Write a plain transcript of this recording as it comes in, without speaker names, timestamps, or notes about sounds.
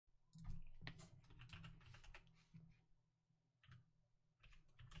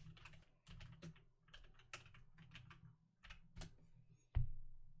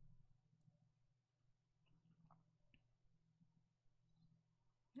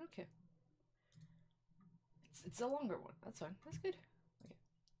Okay. It's a longer one. That's fine. That's good. Okay.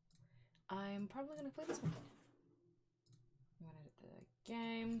 I'm probably gonna play this one. I'm gonna edit the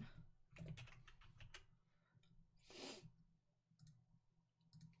game.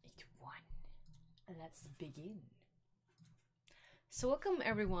 81. Let's begin. So welcome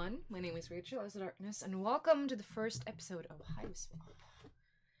everyone. My name is Rachel as the Darkness, and welcome to the first episode of HIVESWAP.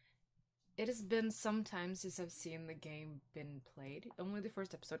 It has been some time since I've seen the game been played. Only the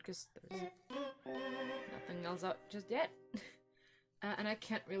first episode, because there's nothing else out just yet. And I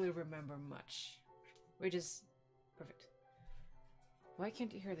can't really remember much. Which is perfect. Why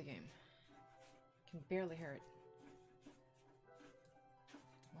can't you hear the game? I can barely hear it.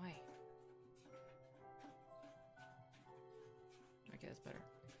 Why? Okay, that's better.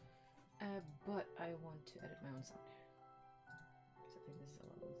 But I want to edit my own sound. Because I think this is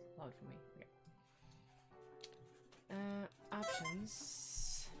a little loud for me. Okay.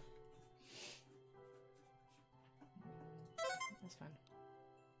 Options. That's fine.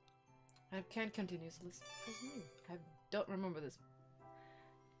 I can't continue, so let's press new. I don't remember this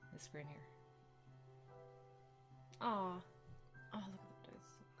screen here. Aw. Oh, look at that.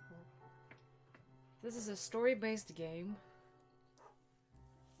 It's so cool. This is a story-based game.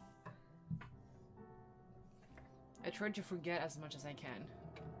 I tried to forget as much as I can.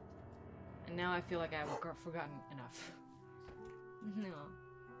 And now I feel like I've forgotten enough. No.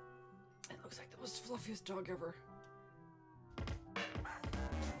 It looks like the most fluffiest dog ever.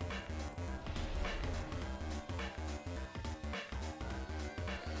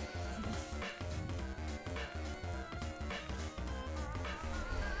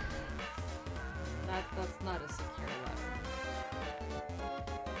 That's not a secure letter.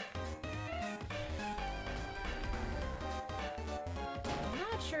 I'm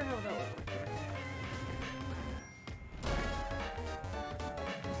not sure how that would work.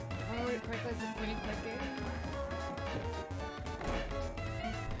 Oh, it correctly as a point and click game.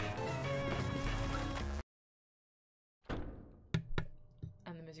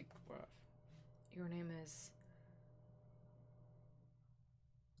 And the music wore off. Your name is...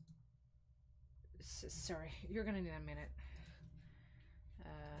 Sorry, you're gonna need a minute.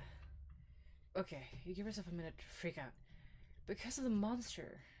 Okay, you give yourself a minute to freak out. Because of the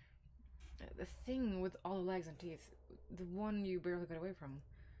monster. The thing with all the legs and teeth. The one you barely got away from.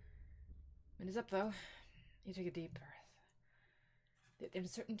 Minute's up, though. You take a deep breath. The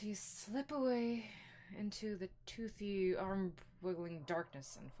uncertainties slip away into the toothy, arm-wiggling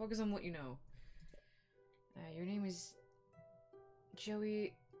darkness and focus on what you know. Your name is...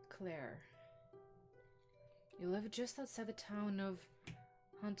 Joey Claire. You live just outside the town of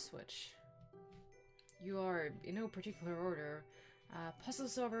Huntswich. You are, in no particular order, a puzzle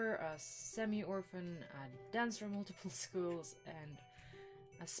solver, a semi-orphan, a dancer in multiple schools, and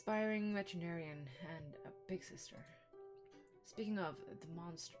aspiring veterinarian, and a big sister. Speaking of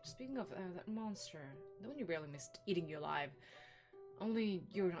that monster, the one you barely missed eating you alive. Only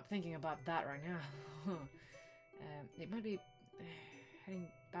you're not thinking about that right now. It might be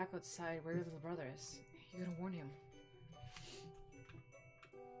heading back outside where your little brother is. You gotta warn him.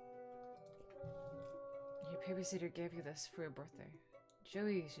 Your babysitter gave you this for your birthday.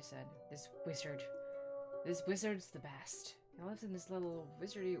 Joey, she said, this wizard's the best. He lives in this little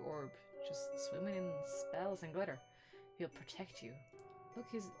wizardy orb, just swimming in spells and glitter. He'll protect you. Look,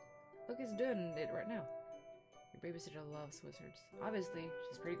 he's doing it right now. Your babysitter loves wizards. Obviously,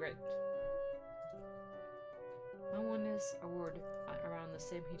 she's pretty great. I won this award around the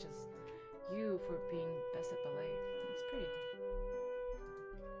same age as you for being best at ballet. It's pretty.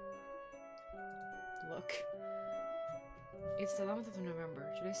 Look. It's the 11th of November.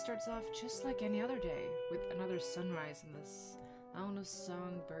 Today starts off just like any other day, with another sunrise and the sound of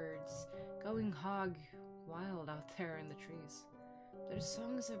songbirds going hog wild out there in the trees. Their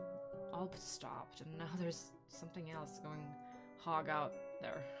songs have all but stopped, and now there's something else going hog out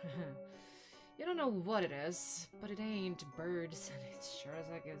there. You don't know what it is, but it ain't birds, and it sure as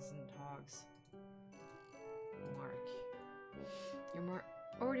heck isn't hogs. Mark. You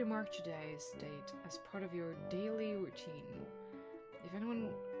already marked today's date as part of your daily routine. If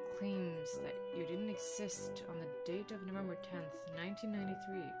anyone claims that you didn't exist on the date of November 10th,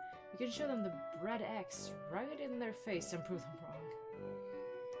 1993, you can show them the red X right in their face and prove them wrong.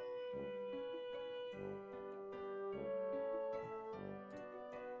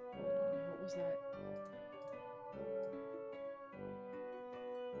 What was that?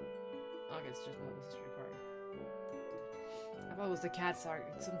 Okay, it's just Bible history part. I thought it was the cats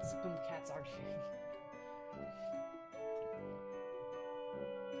arguing. Some cats arguing.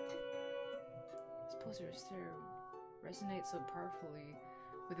 These posters resonate so powerfully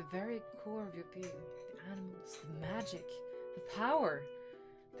with the very core of your being. The animals, the magic, the power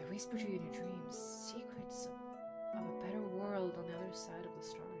that whisper to you in your dreams. Secrets of a better world on the other side of the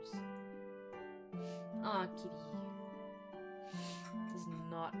stars. Ah, kitty. Does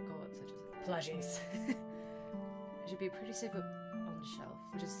not go at such as plushies. It should be pretty safe up on the shelf,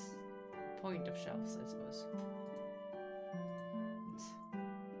 which is the point of shelves, I suppose.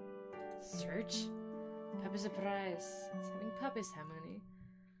 Search? Puppy surprise. It's having puppies, how many?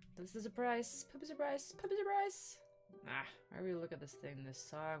 That's the surprise. Puppy surprise. Puppy surprise. Ah, I really look at this thing. This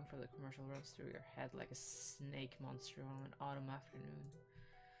song for the commercial runs through your head like a snake monster on an autumn afternoon.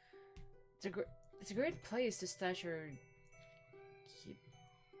 It's a great place to stash your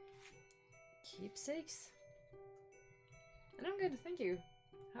keepsakes. And I'm good, thank you.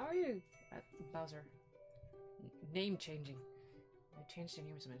 How are you, Bowser? Name changing. I changed your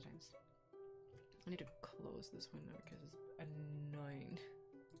name so many times. I need to close this window because it's annoying.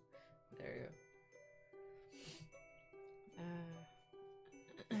 There you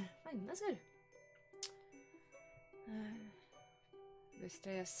go. Fine, that's good. They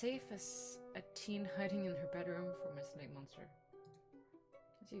stay as safe as a teen hiding in her bedroom from a snake monster.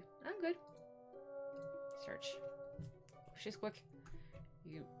 That's you. I'm good. Search. She's quick.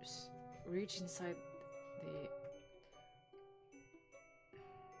 You reach inside the...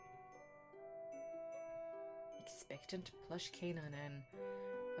 expectant plush canine and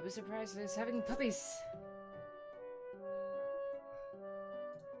I was surprised that it's having puppies.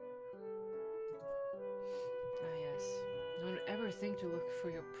 Ah yes. Don't ever think to look for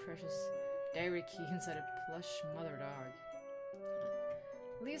your precious diary key inside a plush mother dog.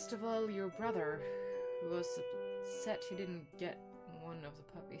 Least of all your brother, who was upset he didn't get one of the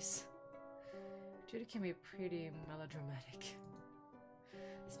puppies. Judy can be pretty melodramatic.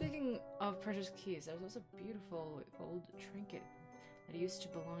 Speaking of precious keys, there's also a beautiful old trinket that used to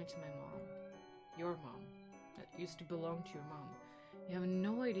belong to my mom. Your mom. That used to belong to your mom. You have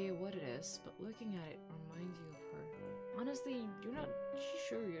no idea what it is, but looking at it reminds you of her. Honestly, you're not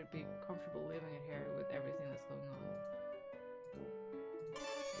sure you'd be comfortable leaving it here with everything that's going on.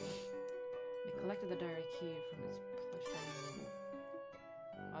 You collected the diary key from its plush dining room.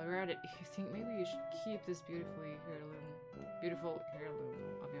 While you're at it, you think maybe you should keep this beautiful heirloom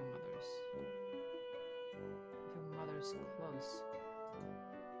of your mother's. Of your mother's clothes.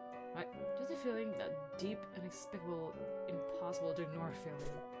 Right? Just a feeling that deep, inexplicable, impossible to ignore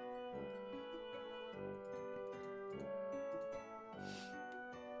feeling.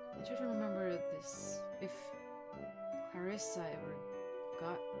 I try to remember this. If Clarissa ever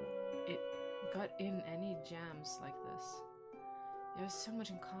got in any jams like this. You have so much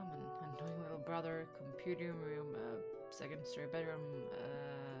in common. Annoying little brother, computer room, second story bedroom,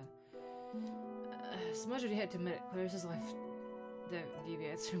 as much as you had to admit, Clarissa's life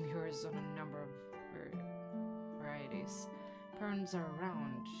deviates from yours on a number of varieties. Parents are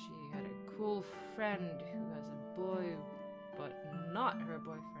around. She had a cool friend who has a boy, but not her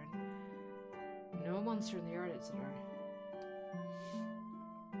boyfriend. No monster in the yard, etc.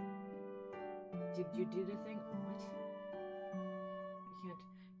 Did you do the thing? What? I can't.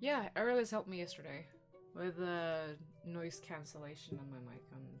 Yeah, Ariel's helped me yesterday with noise cancellation on my mic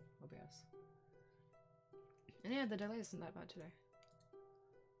on OBS. And yeah, the delay isn't that bad today.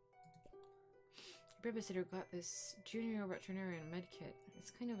 Your babysitter got this junior veterinarian med kit.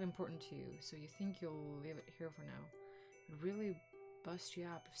 It's kind of important to you, so you think you'll leave it here for now. It would really bust you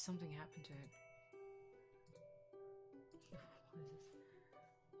up if something happened to it. What is this?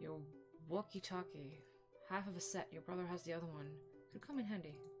 Your walkie-talkie. Half of a set, your brother has the other one. Could come in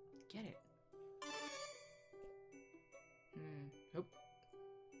handy. Get it. Nope.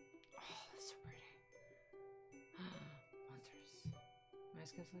 Oh, that's so pretty. Monsters.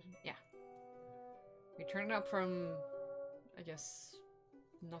 Noise cancellation? Yeah. We turned it up from, I guess,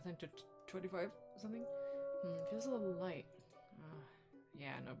 nothing to 25 something. Feels a little light.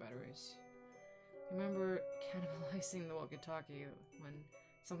 Yeah, no batteries. Remember cannibalizing the walkie-talkie when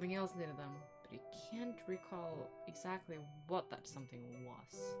something else needed them, but you can't recall exactly what that something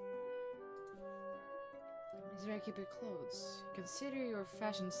was. Is where I keep your clothes. Consider your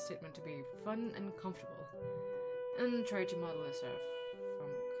fashion statement to be fun and comfortable, and try to model this from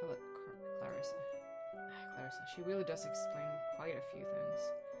Clarissa. Clarissa, she really does explain quite a few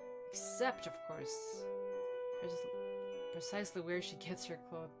things, except, of course, precisely where she gets her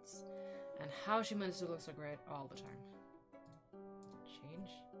clothes and how she manages to look so great all the time. Change?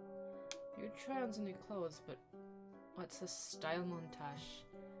 You try on some new clothes, but what's a style montage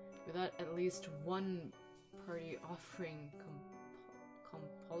without at least one party offering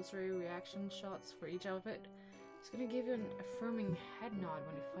compulsory reaction shots for each outfit? It's gonna give you an affirming head nod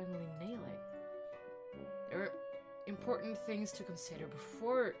when you finally nail it. There are important things to consider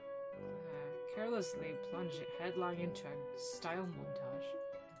before carelessly plunge it headlong into a style montage.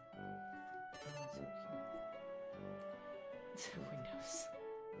 Oh, that's so cute. Windows.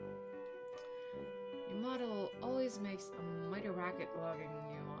 Your model always makes a mighty racket logging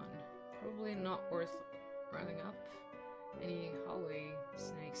you on. Probably not worth running up any hallway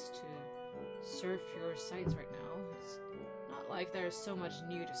snakes to surf your sights right now. It's not like there's so much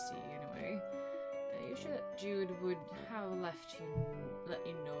new to see anyway. You sure that Jude would have let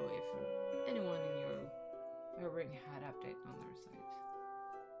you know if anyone in your ring had update on their site.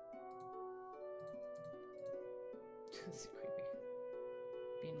 This is creepy.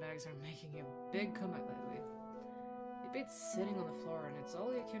 Beanbags are making a big comeback lately. You beat sitting on the floor, and it's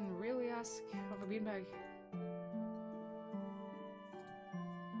all you can really ask of a beanbag.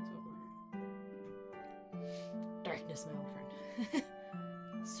 That's what we're... Darkness, my old friend.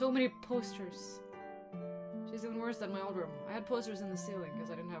 So many posters. She's even worse than my old room. I had posters in the ceiling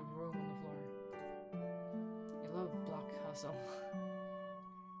because I didn't have room on the floor. You love block hustle.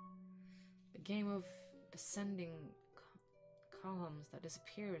 The game of descending columns that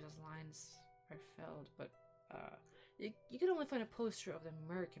disappears as lines are filled, but you can only find a poster of the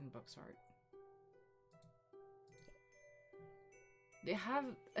American books art. They have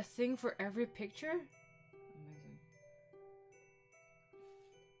a thing for every picture? Amazing.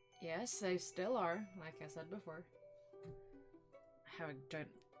 Yes, they still are, like I said before. I have a giant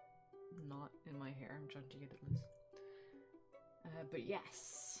knot in my hair, I'm trying to get it loose. But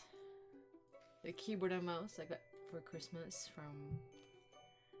yes. The keyboard and mouse I got for Christmas from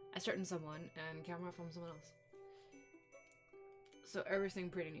a certain someone, and camera from someone else. So everything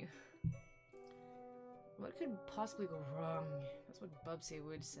pretty new. What could possibly go wrong? That's what Bubsy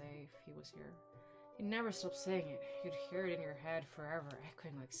would say if he was here. He'd never stop saying it. You'd hear it in your head forever,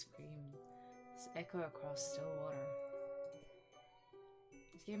 echoing like screams. This echo across still water.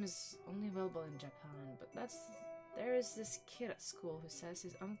 This game is only available in Japan, but there is this kid at school who says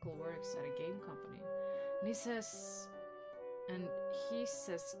his uncle works at a game company. And he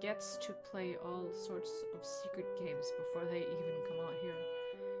says gets to play all sorts of secret games before they even come out here.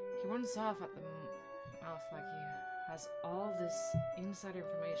 He runs off at the mouth like he has all this inside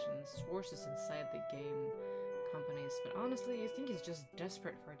information, sources inside the game companies, but honestly, you think he's just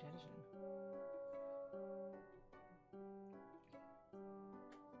desperate for attention.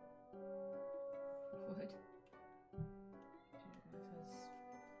 What?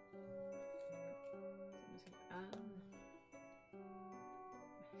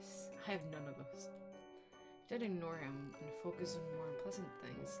 I have none of those. Don't ignore him and focus on more pleasant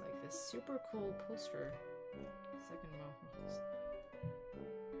things like this super cool poster. Second row.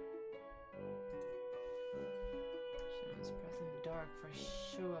 Shadows breath in the dark for a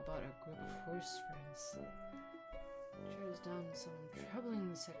show about a group of horse friends. Trails down some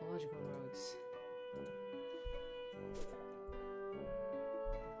troubling psychological roads.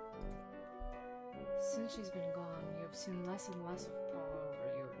 Since she's been gone, you have seen less and less of Paul over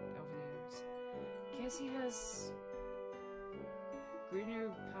the years. Guess he has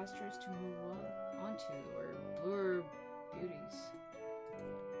greener pastures to move onto, or bluer beauties.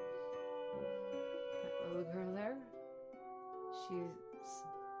 That little girl there, she's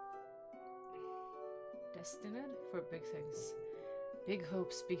destined for big things. Big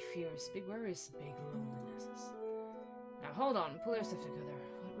hopes, big fears, big worries, big lonelinesses. Now hold on, pull your stuff together.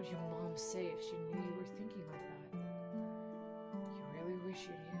 What would your mom say if she knew you were thinking like that? You really wish you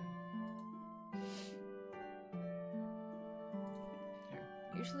knew. Here,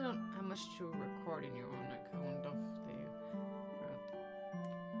 you usually don't have much to record in your own account of the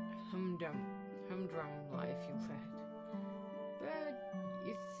humdrum life you led. But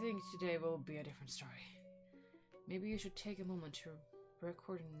you think today will be a different story. Maybe you should take a moment to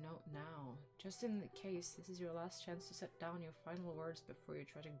record a note now, just in the case this is your last chance to set down your final words before your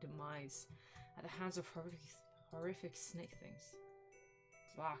tragic demise at the hands of horrific snake things.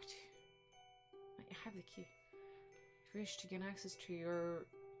 It's locked. I have the key. If you wish to gain access to your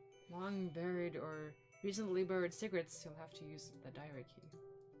long buried or recently buried secrets, you'll have to use the diary key.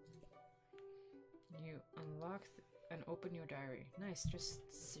 You unlock and open your diary. Nice, just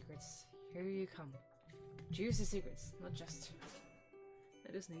secrets. Here you come. Juicy secrets, not just...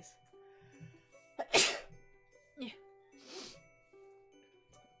 That is nice. Yeah.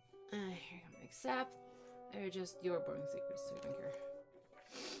 Here you come. Except they're just your boring secrets, so you don't care.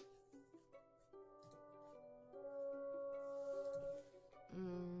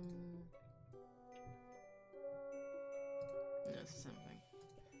 No, it's the same thing.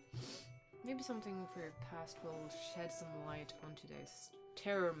 Maybe something for your past will shed some light on today's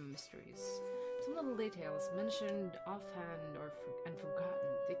terror mysteries. Some little details mentioned offhand or and forgotten.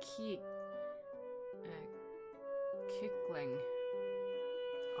 The key kickling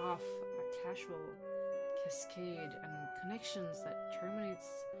off a casual cascade and connections that terminates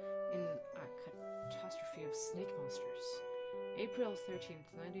in a catastrophe of snake monsters. April 13th,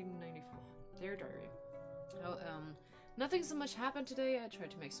 1994. Dear Diary. Oh, nothing so much happened today. I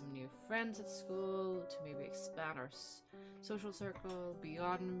tried to make some new friends at school to maybe expand our social circle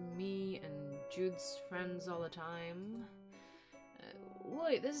beyond me and Jude's friends all the time.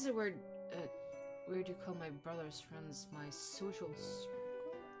 Wait, this is a weird you call my brother's friends my social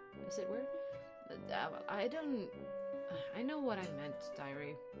circle? Is it weird? I know what I meant,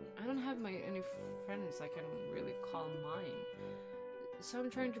 Diary. I don't have any friends I can really call mine. So I'm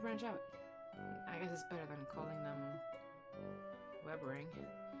trying to branch out. I guess it's better than calling them webbering.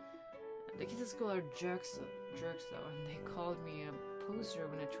 The kids at school are jerks though, and they called me a poser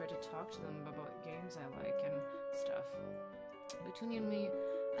when I tried to talk to them about games I like and stuff. Between you and me,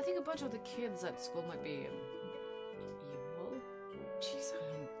 I think a bunch of the kids at school might be evil. Jeez,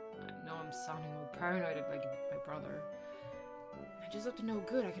 I know I'm sounding all paranoid like my brother. I just up to no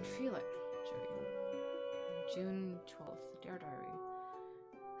good. I can feel it. Joey. June 12th, Dear Diary.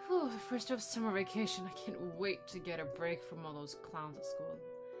 Whew, the first day of summer vacation. I can't wait to get a break from all those clowns at school.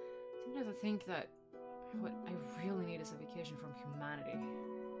 Sometimes I think that what I really need is a vacation from humanity.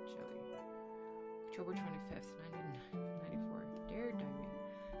 Joey. October 25th, 1994. Dear Diary.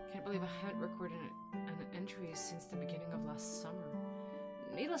 Can't believe I haven't recorded an entry since the beginning of last summer.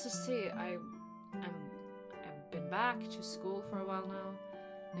 Needless to say, I've been back to school for a while now.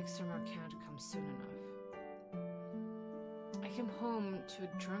 Next summer can't come soon enough. I came home to a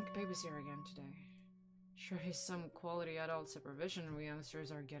drunk babysitter again today. Sure is some quality adult supervision we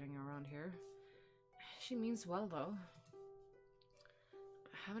youngsters are getting around here. She means well, though.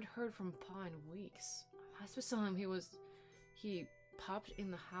 I haven't heard from Pa in weeks. Last we saw him, he popped in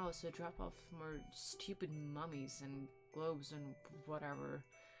the house to drop off more stupid mummies and globes and whatever,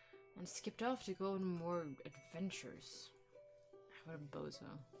 and skipped off to go on more adventures. What a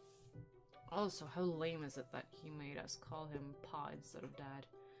bozo. Also, how lame is it that he made us call him Pa instead of Dad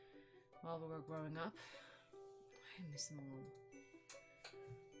while we were growing up? I miss them all.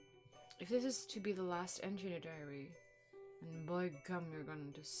 If this is to be the last entry in a diary, and boy gum, you're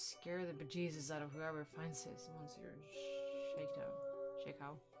going to scare the bejesus out of whoever finds this once you're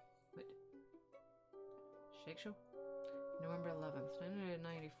Shake show? November 11th,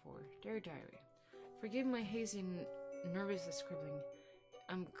 1994. Dear Diary. Forgive my hazy and nervous scribbling.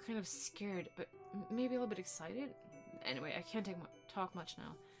 I'm kind of scared, but maybe a little bit excited? Anyway, I can't talk much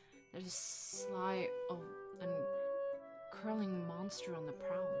now. There's a sly and curling monster on the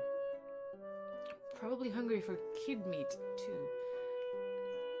prowl. Probably hungry for kid meat, too.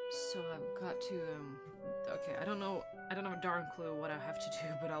 So I've got to, okay, I don't have a darn clue what I have to do,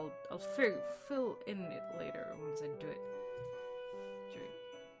 but I'll fill in it later once I do it. Sure.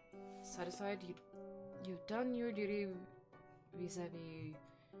 Satisfied? You've done your duty vis-a-vis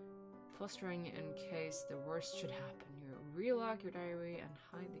fostering in case the worst should happen. You relock your diary and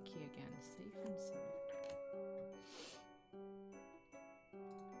hide the key again, safe and sound.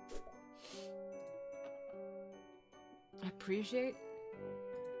 Appreciate?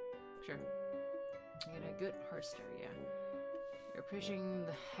 Sure. You get a good heart stare, yeah. You're appreciating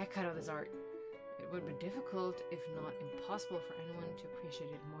the heck out of this art. It would be difficult, if not impossible, for anyone to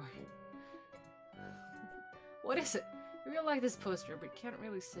appreciate it more. What is it? You really like this poster, but can't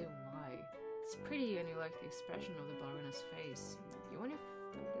really say why. It's pretty and you like the expression of the ballerina's face. You wonder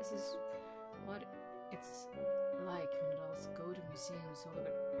if this is what it's like when adults go to museums to look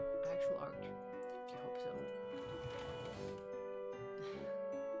at actual art. I hope so.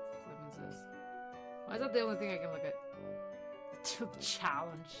 Why is that the only thing I can look at?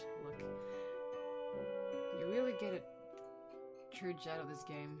 Challenge. Look. You really get a church out of this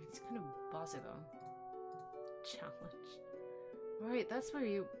game. It's kind of bossy though. Challenge. Alright, that's where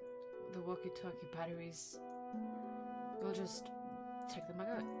the walkie-talkie batteries, we'll just take them back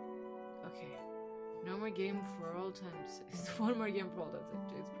out. Okay. No more game for all times. It's one more game for all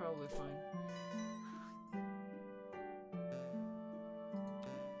times. It's probably fine.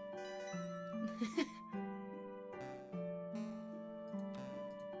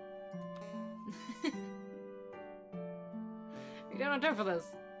 We don't have time for this.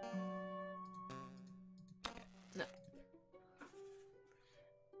 No.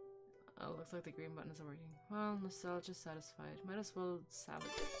 Oh, looks like the green button isn't working. Well, nostalgia satisfied. Might as well salvage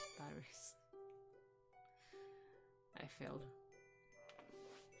batteries. I failed.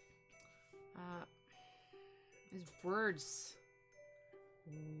 His words.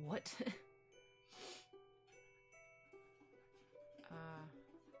 What?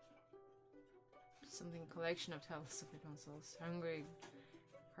 Something collection of telescopic pencils. Hungry,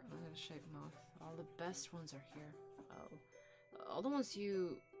 heartland-shaped mouth. All the best ones are here. Oh. All the ones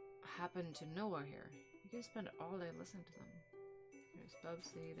you happen to know are here. You can spend all day listening to them. There's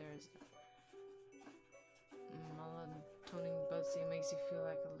Bubsy, there's melatonin. Bubsy makes you feel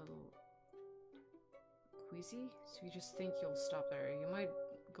like a little queasy, so you just think you'll stop there. You might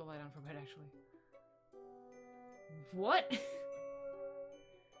go lie down for a bit, actually. What?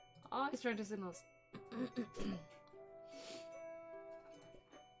 Oh, he's trying to signal us.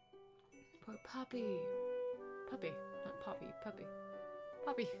 Poor puppy. Puppy, not Poppy. Puppy.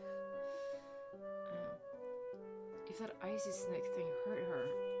 Puppy. If that icy snake thing hurt her,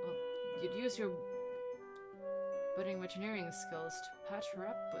 well, you'd use your budding engineering skills to patch her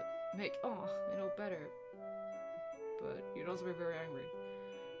up, but make it all better. But you'd also be very angry.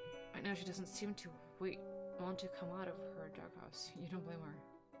 Right now she doesn't seem to want to come out of her doghouse. You don't blame her.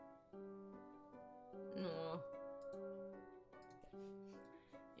 No.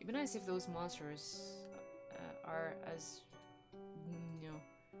 It'd be nice if those monsters are as,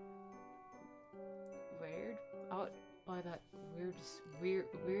 weirded out by that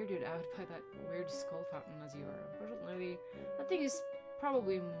weirded out by that weird skull fountain as you are. Unfortunately, that thing is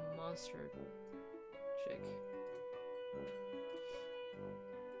probably monster chick.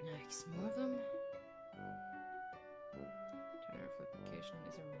 Yikes, more of them? Generification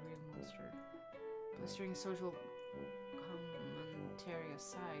is a real monster. Blistering social commentary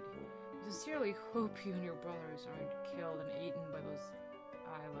aside, I sincerely hope you and your brothers aren't killed and eaten by those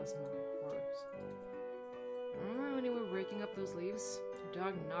eyeless horrors. Remember when you were raking up those leaves? Your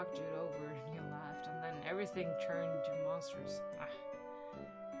dog knocked you over and you laughed, and then everything turned to monsters.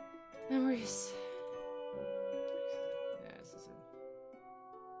 Memories. Yeah, this is it.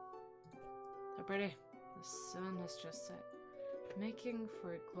 So pretty. The sun has just set, making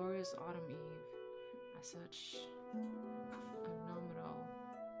for a glorious autumn eve. As such, I know it all.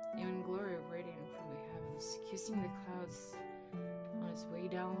 Even glory radiant from the heavens, kissing the clouds on its way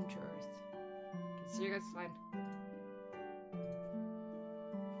down to earth. Can see you guys fine.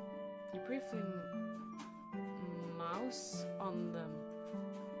 You briefly mouse on the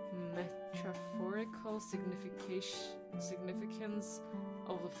metaphorical significance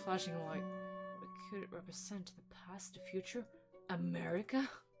of the flashing light. What could it represent? The past, the future? America?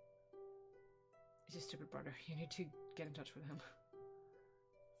 He's your stupid brother. You need to get in touch with him.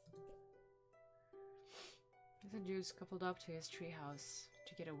 The Jew's coupled up to his treehouse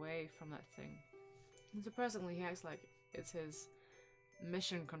to get away from that thing. And surprisingly, he acts like it's his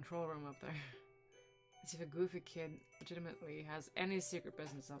mission control room up there. As if a goofy kid legitimately has any secret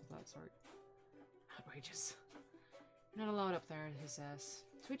business of that sort. Outrageous. You're not allowed up there, he says.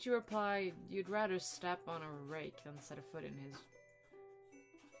 To which you reply, you'd rather step on a rake than set a foot in his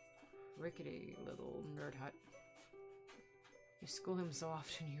rickety little nerd hut. You school him so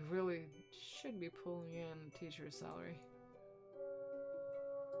often, you really should be pulling in a teacher's salary.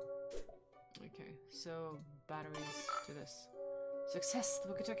 Okay, so batteries to this. Success! The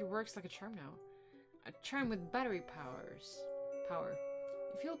walkie-talkie works like a charm now. A charm with battery power.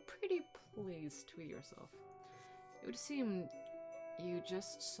 You feel pretty pleased with yourself. It would seem you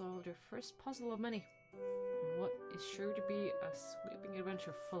just solved your first puzzle of many. What is sure to be a sweeping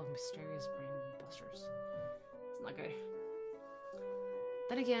adventure full of mysterious brain busters. It's not good.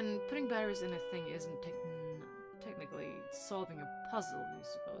 Then again, putting batteries in a thing isn't technically solving a puzzle, I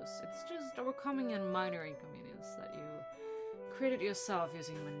suppose. It's just overcoming a minor inconvenience that you created yourself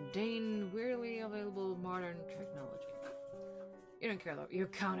using mundane, weirdly available modern technology. You don't care though, you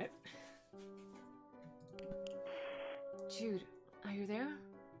count it. Jude, are you there?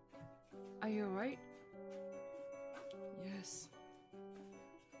 Are you alright? Yes.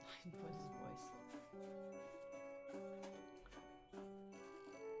 What's his voice?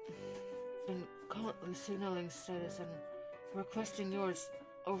 Been currently signaling status and requesting yours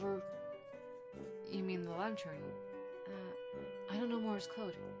over. You mean the lantern? I don't know Morse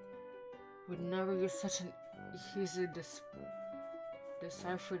code. Would never use such an easy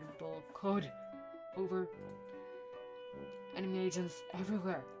decipherable code. Over. Enemy agents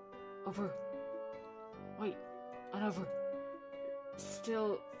everywhere. Over. Wait. And over.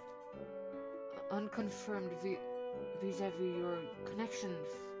 Still unconfirmed vis-a-vis your connection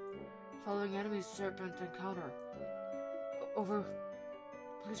following enemy serpent encounter. Over.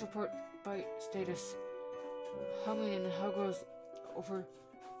 Please report by status. How many and how goes over?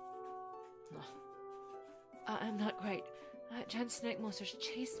 I'm not great. That giant snake monster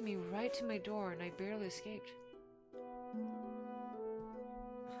chased me right to my door and I barely escaped.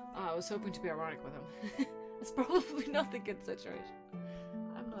 I was hoping to be ironic with him. It's probably not the good situation.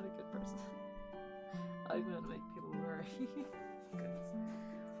 I'm not a good person. I'm gonna make people worry. Goodness.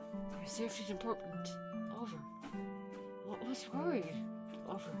 Your safety is important. Over. What was worried?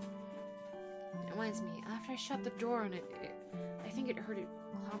 Over. It reminds me, after I shut the door and I think it heard it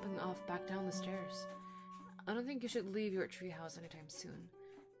clomping off back down the stairs. I don't think you should leave your treehouse anytime soon.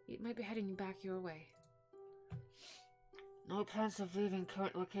 It might be heading back your way. No plans of leaving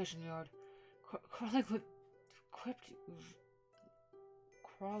current location, Yard. Crawling with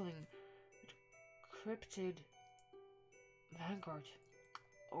cryptid Vanguard.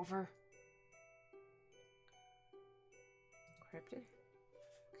 Over. Cryptid?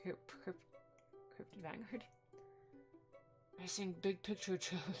 Cryptid Vanguard? Missing big picture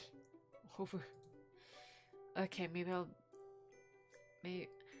Joe. Over. Okay,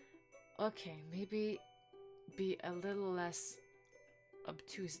 maybe be a little less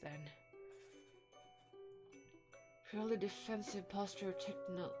obtuse then. Purely defensive posture oh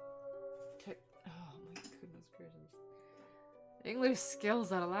my goodness gracious. English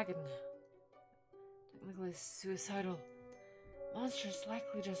skills are lacking. Technically suicidal. Monsters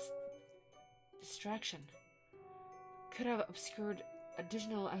likely just distraction. Could have obscured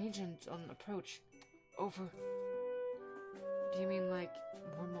additional agent on approach. Over. Do you mean like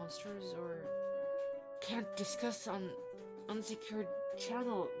more monsters or can't discuss on unsecured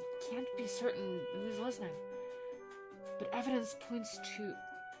channel? Can't be certain who's listening. But evidence points to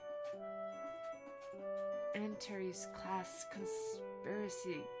Antares class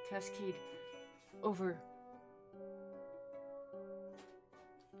conspiracy cascade. Over.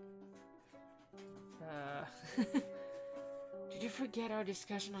 Did you forget our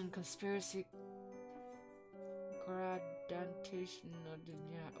discussion on conspiracy gradantation?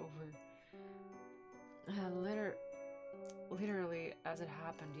 Over. Literally as it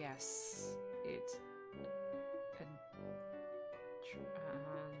happened, yes. It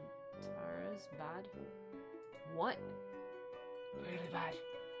Antares bad? What? Really bad.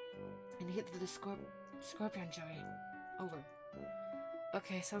 And hit the scorpion, Joey. Over.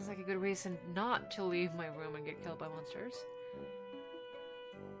 Okay, sounds like a good reason not to leave my room and get killed by monsters.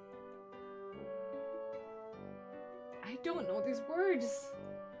 I don't know these words.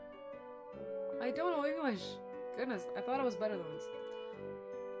 I don't know English. Goodness, I thought I was better than this.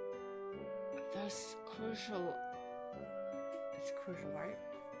 That's crucial. It's crucial, right?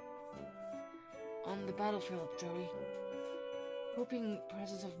 On the battlefield, Joey. Hoping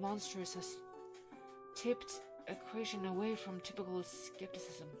presence of monsters has tipped equation away from typical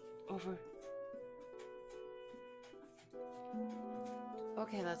skepticism. Over.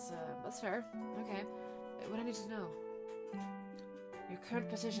 Okay, that's fair. Okay. What I need to know. Your current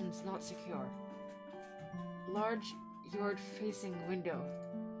position is not secure. Large yard-facing windows.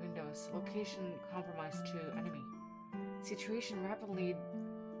 Location compromised to enemy. Situation rapidly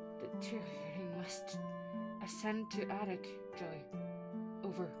deteriorating. Must ascend to attic, Joey.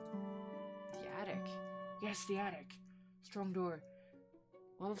 Over. The attic? Yes, the attic. Strong door.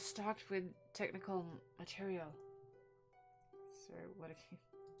 Well stocked with technical material. Sorry, what again?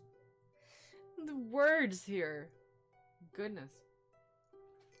 The words here. Goodness.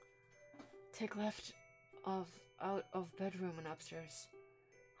 Take left out of bedroom and upstairs.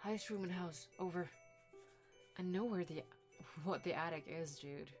 Highest room in house. Over. I know what the attic is,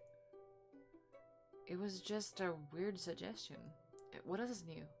 dude. It was just a weird suggestion. What else is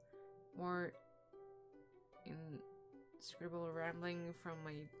new? More in scribble rambling from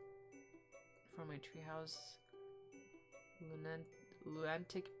my treehouse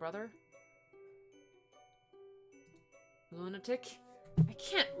lunatic brother? Lunatic? I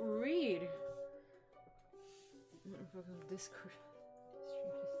can't read! Discord.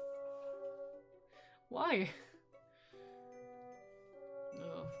 Why?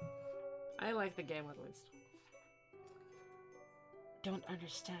 No. I like the game at least. Don't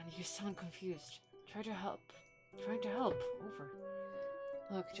understand. You sound confused. Trying to help. Over.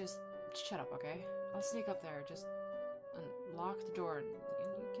 Look, just shut up, okay? I'll sneak up there. Just lock the door and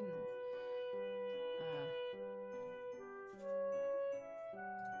you can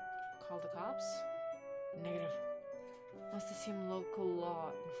call the cops? Negative. Must assume local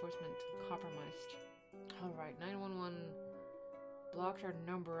law enforcement compromised. Alright, 911 blocked our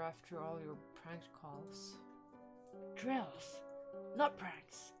number after all your prank calls. Drills, not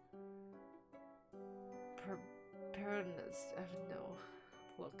pranks. Preparedness, no.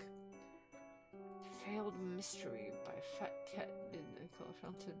 Look. Failed mystery by Fat Cat in a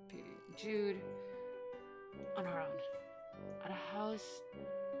confronted PD. Jude, on our own. at a house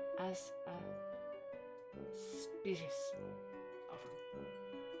as a species. Over.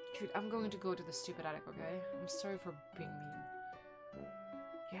 Dude, I'm going to go to the stupid attic, okay? I'm sorry for being mean.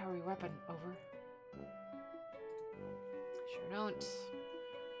 You have your weapon. Over. Sure don't.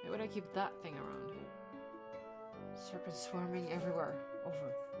 Why would I keep that thing around? Serpents swarming everywhere.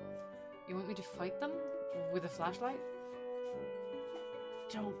 Over. You want me to fight them? With a flashlight?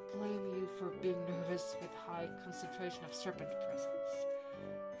 Don't blame you for being nervous with high concentration of serpent presence.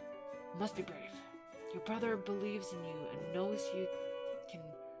 Must be brave. Your brother believes in you and knows you can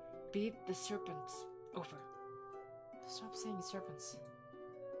beat the serpents. Over. Stop saying serpents.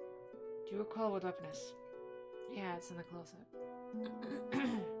 Do you recall what weapon is? Yeah, it's in the closet.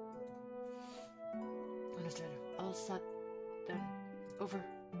 Understood. All set then. Over.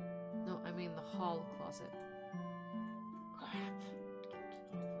 No, I mean the hall closet. Crap.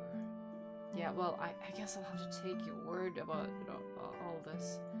 Over. Yeah, well, I guess I'll have to take your word about all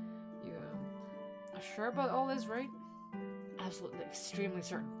this. You are sure about all this, right? Absolutely, extremely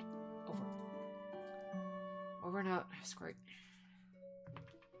certain. Over. Over and out. Squirt.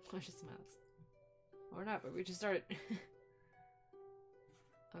 I just smiles. Or not, but we just started.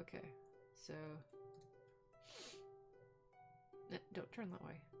 Okay, so... Don't turn that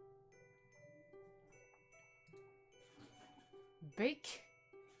way. Bake?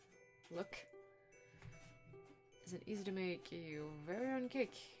 Look. Is it easy to make your very own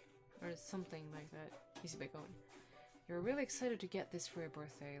cake? Or something like that. Easy bake oven. You were really excited to get this for your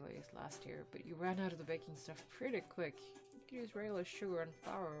birthday last year, but you ran out of the baking stuff pretty quick. You could use regular sugar and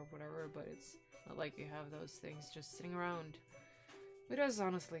flour or whatever, but it's not like you have those things just sitting around. It does,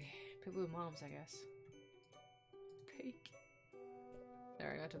 honestly. People with moms, I guess. Bake.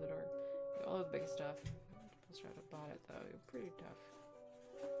 There, I got to the door. All the big stuff. Let's try to bought it though. You're pretty tough.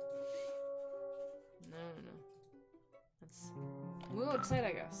 No. Let's move outside,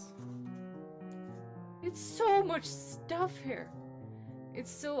 I guess. It's so much stuff here.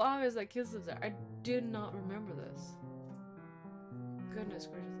 It's so obvious that kids live there. I did not remember this. Goodness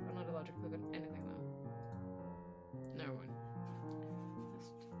gracious, I'm not allowed to click on anything though. Never mind.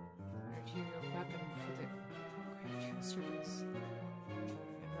 Just review your weapon for the craft serpents.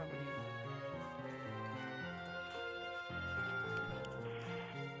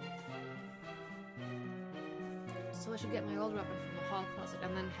 So I should get my old weapon from the hall closet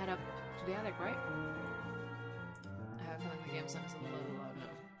and then head up to the attic, right? I have a feeling the game sound is a little loud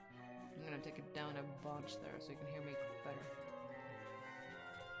now. I'm gonna take it down a bunch there so you can hear me better.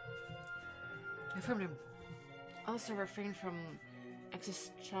 Affirmed him. Also refrain from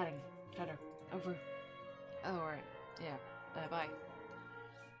excess chatting. Chatter. Over. Oh, alright. Yeah. Bye.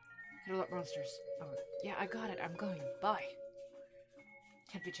 Good luck, monsters. Over. Yeah, I got it. I'm going. Bye.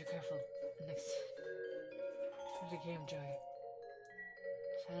 Can't be too careful. Next. The game, Joy.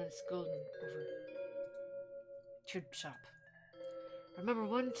 Silence golden. Over. Should shop. Remember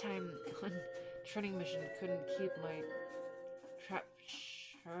one time on training mission couldn't keep my trap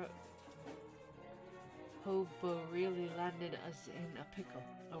hobo really landed us in a pickle.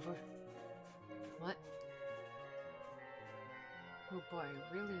 Over. What? Oh boy,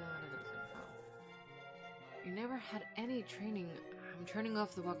 really landed us in hell. You never had any training. I'm turning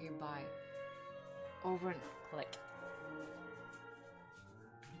off the walking by. Over and click.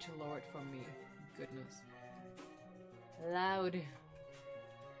 To lower it for me. Goodness. Loud.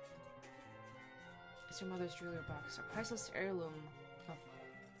 It's your mother's jewelry box, a priceless heirloom of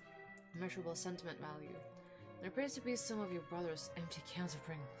immeasurable sentiment value. There appears to be some of your brother's empty cans of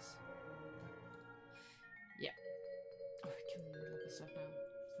Pringles. Yeah. Oh, I can look at stuff now.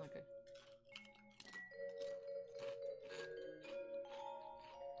 It's not good.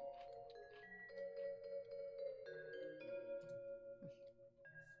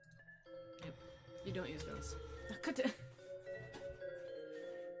 Yep. You don't use those. Cut it.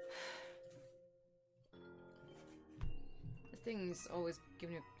 The thing's always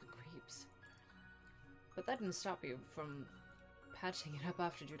giving you the creeps. But that didn't stop you from patching it up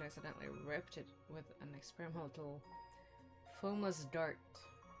after you'd accidentally ripped it with an experimental foamless dart.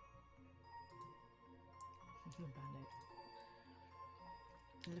 Band-aid.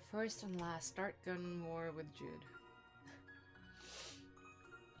 In the first and last dart gun war with Jude.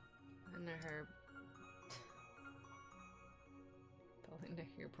 And her Belinda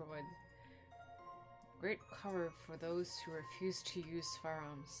here provides great cover for those who refuse to use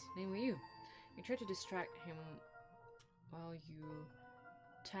firearms, namely you. You try to distract him while you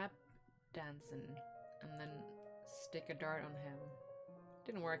tap dancing and then stick a dart on him.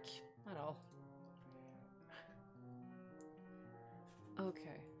 Didn't work at all.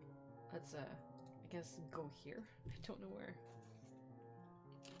 Okay, let's guess go here. I don't know where.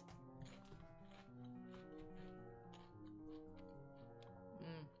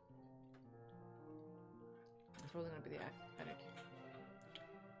 It's probably gonna be the attic.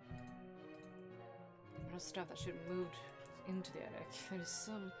 There's stuff that should have moved into the attic. There's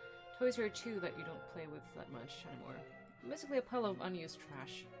some toys here too that you don't play with that much anymore. Basically a pile of unused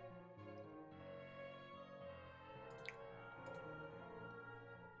trash.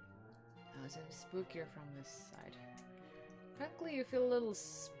 It's spookier from this side. Frankly, you feel a little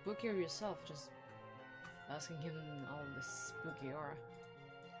spookier yourself, just asking him all this spooky aura.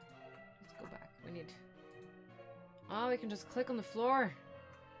 Let's go back. We need... Oh, we can just click on the floor!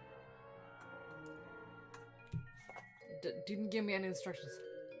 Didn't give me any instructions.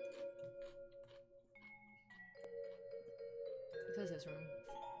 This is his room.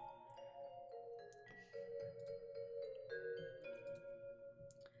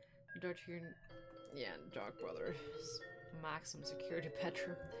 Door to your... Yeah, Dark Brother's maximum security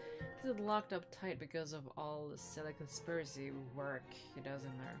bedroom. This is locked up tight because of all the silly conspiracy work he does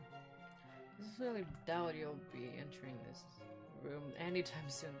in there. I sincerely doubt you'll be entering this room anytime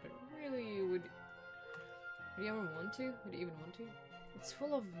soon, but really, would you ever want to? Would you even want to? It's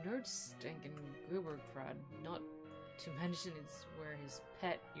full of nerd stink and goober crud, not to mention it's where his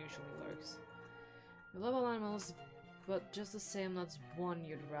pet usually lurks. We love all animals, but just the same, that's one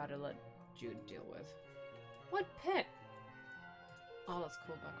you'd rather let Jude deal with. What pet? Oh, that's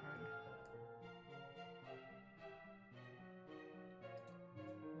cool background.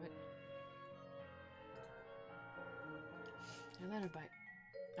 What? A letter bite.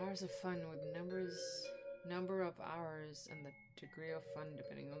 Hours of fun with number of hours and the degree of fun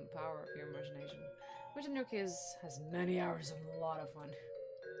depending on the power of your imagination. Which in your case has many hours of a lot of fun.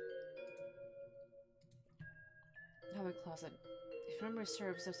 Halloween closet. If memory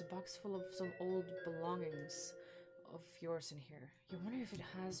serves, there's a box full of some old belongings of yours in here. You wonder if it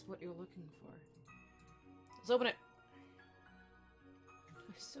has what you're looking for. Let's open it.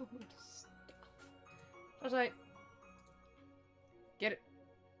 There's so much stuff. Flashlight. Get it.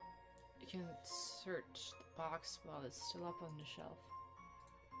 You can search the box while it's still up on the shelf.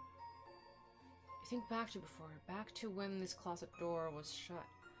 You think back to before, back to when this closet door was shut.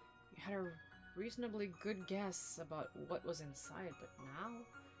 You had a reasonably good guess about what was inside, but now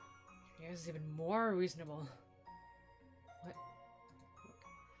your guess is even more reasonable. What?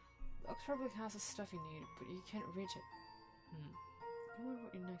 The box probably has the stuff you need, but you can't reach it. I wonder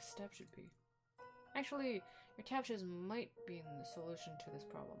what your next step should be. Actually, your captures might be the solution to this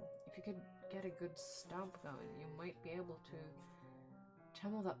problem. If you could get a good stomp going, you might be able to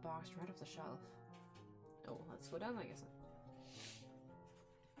tumble that box right off the shelf. Oh, let's go down, I guess.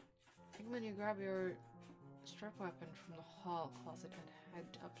 When you grab your strap weapon from the hall closet and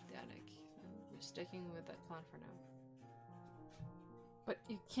head up to the attic. You're sticking with that plan for now. But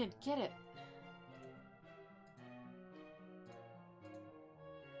you can't get it!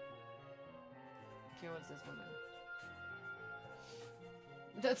 Okay, what's this one then?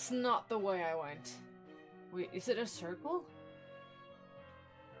 That's not the way I went. Wait, is it a circle?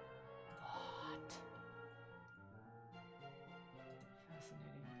 What?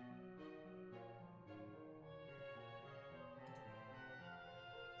 Fascinating.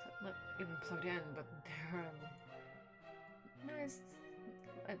 So not even plugged in, but there are nice,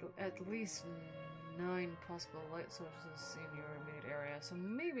 at least 9 possible light sources in your immediate area, so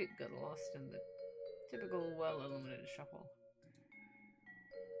maybe it got lost in the typical well-illuminated shuffle.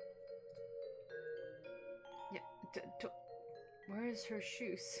 Yeah, where is her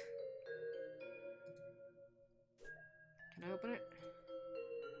shoes? Can I open it?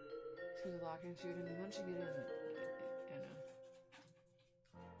 She's locking, she didn't want to get in. Yeah, no.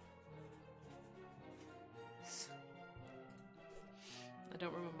 I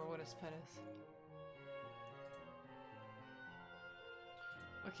don't remember what his pet is.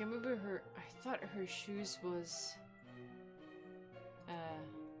 Okay, maybe her... I thought her shoes was...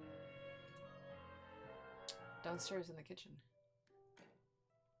 downstairs in the kitchen.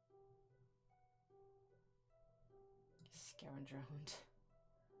 Scavenger hunt.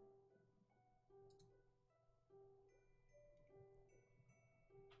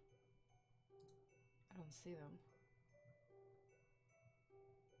 I don't see them.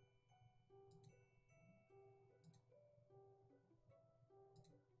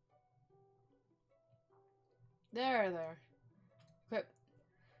 There. Equip.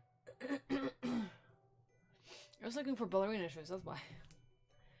 I was looking for ballerina shoes, that's why.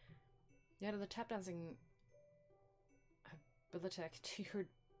 Yeah, the tap dancing ability to your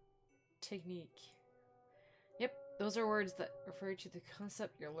technique. Yep, those are words that refer to the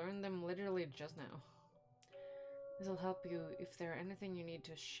concept. You learned them literally just now. This will help you if there anything you need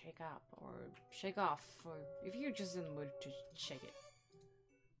to shake up or shake off, or if you're just in the mood to shake it.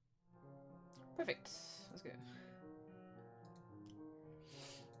 Perfect. That's good.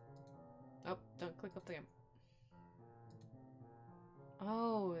 Oh, don't click up the game.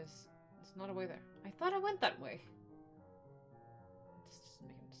 Oh, it's not a way there. I thought I went that way. This doesn't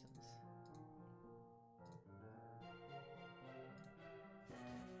make any sense.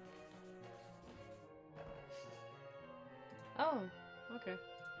 Oh, okay.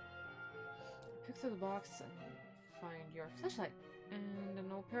 Pick through the box and find your flashlight and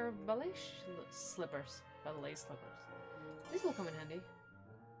an old pair of ballet slippers. Ballet slippers. These will come in handy.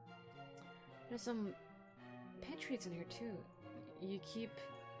 There's some pet treats in here too. You keep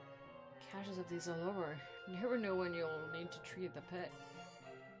caches of these all over. You never know when you'll need to treat the pet.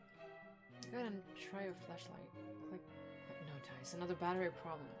 Go ahead and try your flashlight. Click. No ties. Another battery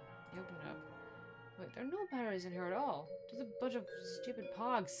problem. You open it up. Wait, there are no batteries in here at all. There's a bunch of stupid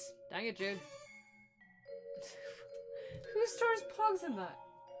pogs. Dang it, dude. Who stores pogs in that?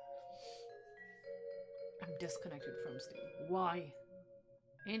 I'm disconnected from Steam. Why?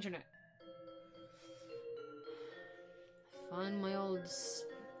 Internet. Found my old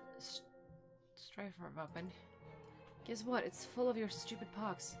strifer weapon. Guess what? It's full of your stupid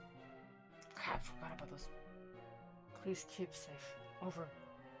pogs. Crap, forgot about those. Please keep safe. Over.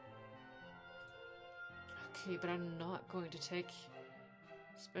 Okay, but I'm not going to take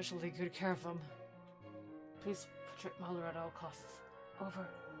especially good care of them. Please protect Mulder at all costs. Over.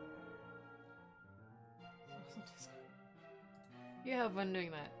 You have fun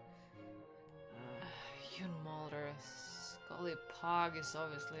doing that. You and Mulder. Scully Pog is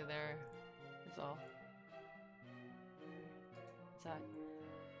obviously there. That's all. What's that?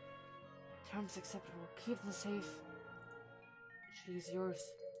 Terms acceptable. Keep them safe. She's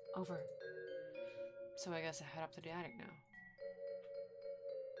yours. Over. So I guess I head up to the attic now.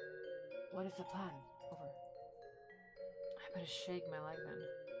 What is the plan? Over. I better shake my leg then.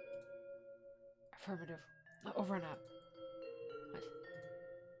 Affirmative. Over and out. What?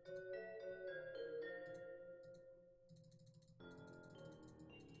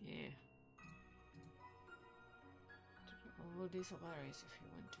 Yeah. All diesel batteries if you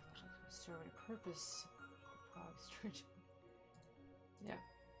want to serve a purpose. Strange. Yeah.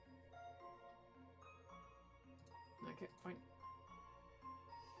 Okay, fine.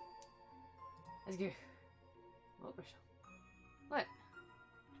 Let's go. Oh gosh. What?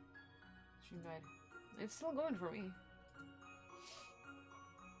 Stream died. It's still going for me.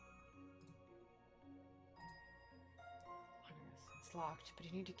 It's locked, but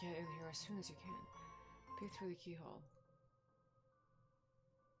you need to get in here as soon as you can. Peek through the keyhole.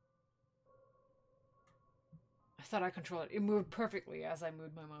 I thought I controlled it. It moved perfectly as I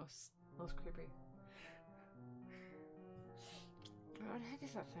moved my mouse. That was creepy. What the heck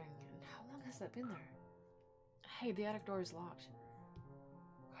is that thing? And how long has that been there? Hey, the attic door is locked.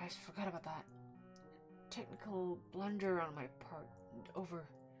 I forgot about that. Technical blunder on my part. Over.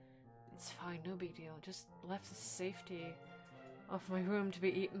 It's fine, no big deal. Just left the safety of my room to be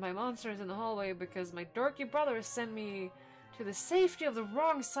eaten by monsters in the hallway because my dorky brother sent me to the safety of the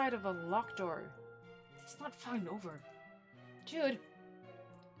wrong side of a locked door. It's not fine. Over. Jude.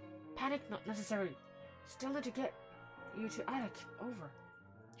 Panic not necessary. Still need to get you to attic. Over.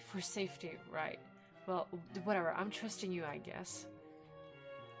 For safety, right. Well, whatever. I'm trusting you, I guess.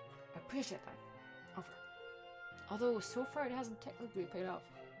 I appreciate that. Over. Although, so far it hasn't technically paid off.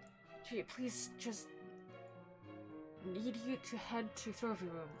 Gee, please just... need you to head to trophy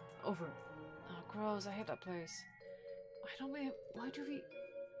room. Over. Oh, gross. I hate that place.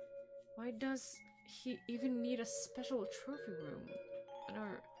 Why does he even need a special trophy room? And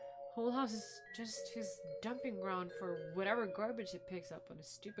our whole house is just his dumping ground for whatever garbage he picks up on his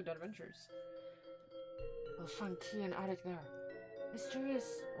stupid adventures. We'll find key and attic there.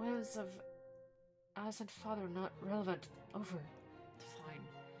 Mysterious whims of absent father not relevant. Over. Fine.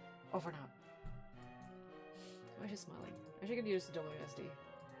 Over now. Why is she smiling? I should use WSD.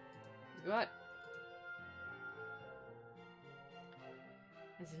 Let's go out.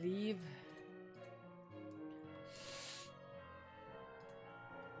 Let's leave.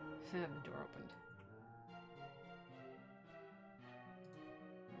 And the door opened.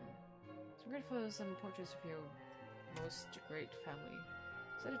 Some great photos and portraits of your most great family.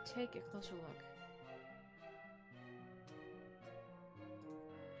 So to take a closer look.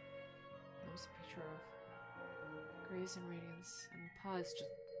 There's a picture of Grace and Radiance, and Pa is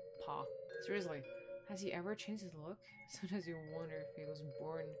just Pa. Seriously, has he ever changed his look? Sometimes you wonder if he was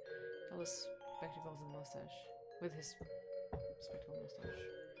born to tell us spectacles and mustache. With his spectacle mustache.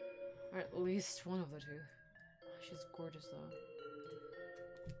 Or at least one of the two. She's gorgeous though.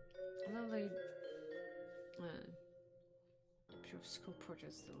 I love the picture of school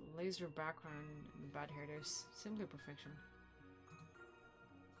portraits, the laser background and the bad hair. There's simply perfection.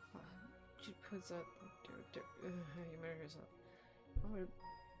 She puts out you married herself. I would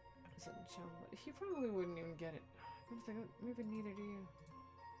said John, but he probably wouldn't even get it. I was like, maybe neither do you.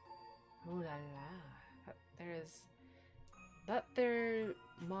 Oh la la. That their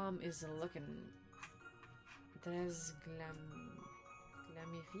mom is looking. Très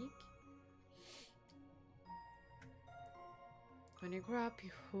glamifique. When you grow up,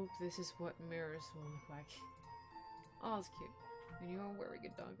 you hope this is what mirrors will look like. Oh, it's cute. And you're a very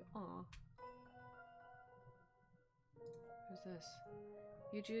good dog. Aw. Who's this?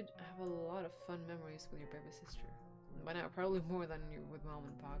 You did have a lot of fun memories with your baby sister. By now, probably more than you with mom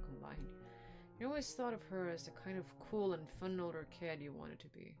and pa combined. You always thought of her as the kind of cool and fun older kid you wanted to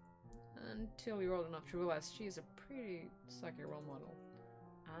be. Until you're old enough to realize she is a pretty sucky role model.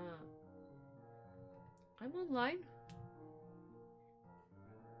 Ah. I'm online?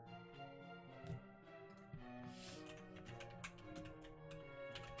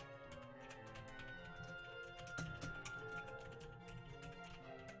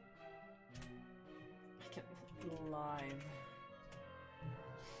 I can't be live.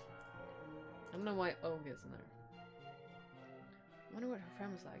 I don't know why Og is in there. I wonder what her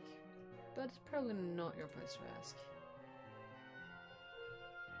friend was like. But it's probably not your place to ask.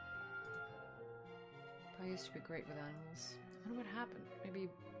 Pa used to be great with animals. I wonder what happened. Maybe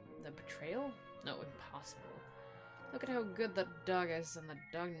the betrayal? No, impossible. Look at how good that dog is, and the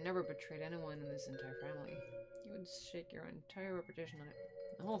dog never betrayed anyone in this entire family. You would shake your entire reputation on it.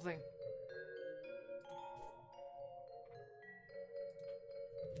 The whole thing.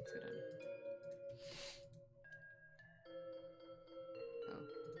 Let's go down.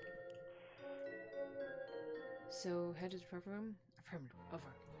 So, head to the trophy room? Affirmative.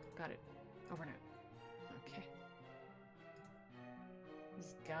 Over. Got it. Over now. Okay.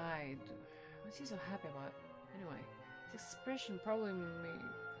 His guide. What's he so happy about? Anyway, his expression probably made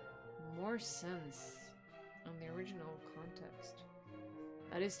more sense on the original context.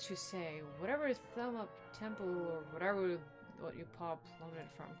 That is to say, whatever thumb up temple or whatever what you pa plumbed it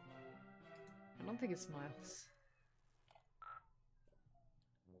from. I don't think it smiles.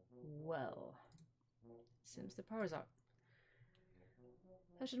 Well. Seems the power's out.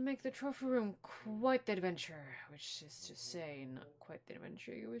 That should make the trophy room quite the adventure, which is to say, not quite the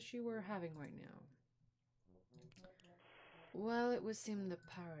adventure you wish you were having right now. Well, it would seem the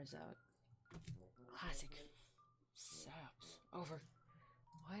power's out. Classic. Setups. Over.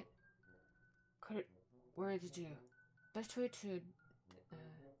 What? Could it... Where did you... Best way to...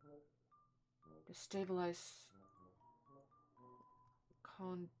 destabilize...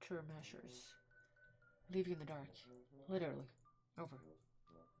 countermeasures. Leave you in the dark. Literally. Over.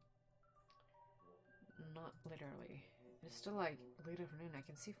 Not literally. It's still like late afternoon. I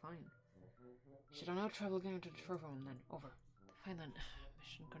can see fine. Should I not travel getting to the trophy room then? Over. Fine then.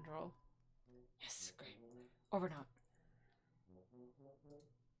 Mission control. Yes, great. Over now.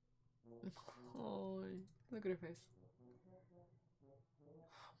 Oh, look at her face.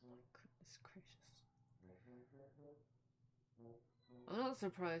 Oh my goodness gracious. I'm not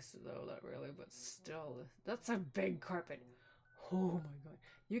surprised though, not really, but still, that's a big carpet. Oh my god,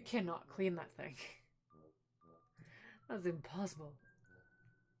 you cannot clean that thing. That's impossible.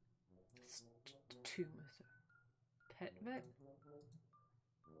 It's too much. Pet vet?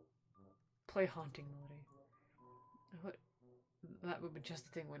 Play haunting melody. What? That would be just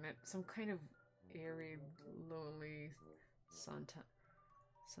the thing, wouldn't it? Some kind of eerie, lonely sonata.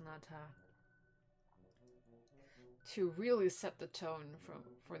 To really set the tone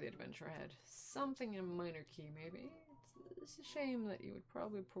for the adventure ahead. Something in a minor key, maybe. It's a shame that you would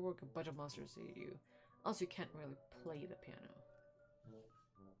probably provoke a bunch of monsters to eat you. Also, you can't really play the piano.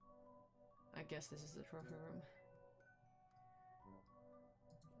 I guess this is the trophy room.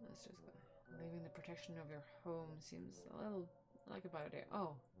 Let's just go. Leaving the protection of your home seems a little like a bad idea.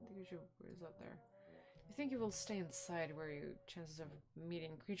 Oh, I think is up there. You think you will stay inside where your chances of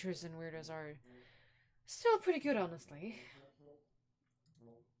meeting creatures and weirdos are still pretty good, honestly.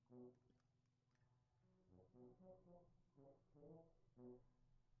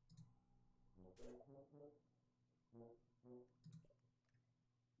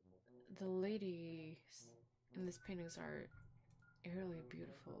 The ladies in these paintings are eerily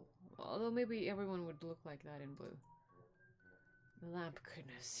beautiful. Although maybe everyone would look like that in blue. The lamp,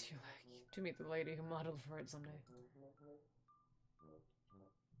 goodness, you like to meet the lady who modeled for it someday.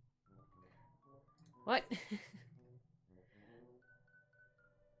 What? Let's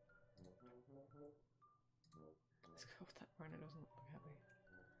go with that runner. Doesn't look happy.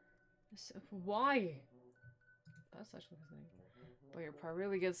 So, why? That's actually the thing. But your part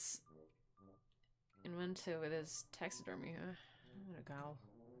really gets inventive with his taxidermy, huh? What a gal.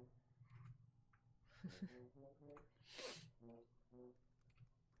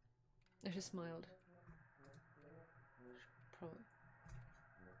 I just smiled. Probably.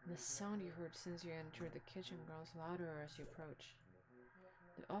 The sound you heard since you entered the kitchen grows louder as you approach.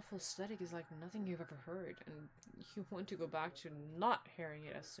 The awful static is like nothing you've ever heard, and you want to go back to not hearing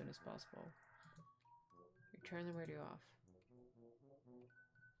it as soon as possible. You turn the radio off.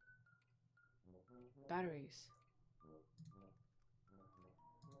 Batteries.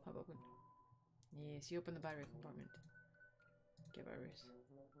 Pop open. Yes, you open the battery compartment. Get batteries.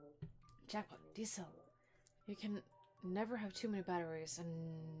 Jackpot. Diesel. You can never have too many batteries, and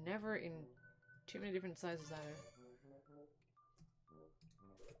never in too many different sizes either.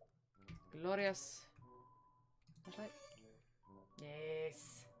 Glorious. Flashlight?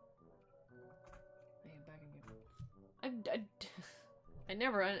 Yes. I am back again. I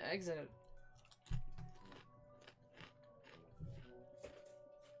never exited.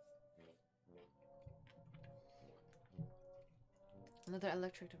 Another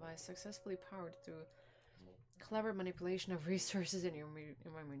electric device successfully powered through clever manipulation of resources in your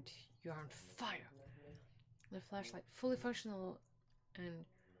environment. You are on fire. The flashlight, fully functional and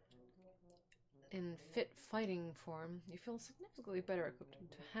in fit fighting form, you feel significantly better equipped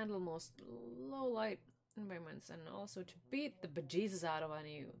to handle most low light environments and also to beat the bejesus out of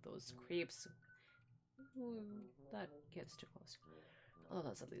any of those creeps. Ooh, that gets too close. Oh,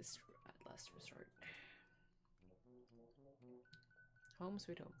 that's at last resort. Home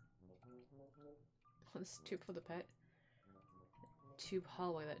sweet home. This tube for the pet. Tube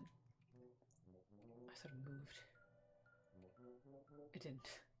hallway that I sort of moved. It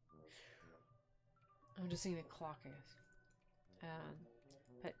didn't. I'm just seeing a clock, I guess.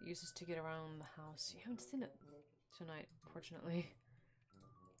 Pet uses to get around the house. You haven't seen it tonight, fortunately.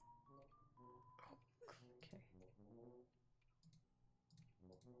 Okay.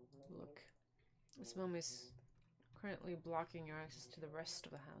 Look. This mum is currently blocking your access to the rest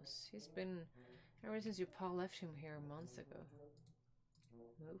of the house. He's been ever since your pa left him here months ago.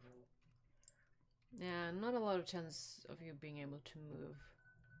 Move? Yeah, not a lot of chance of you being able to move.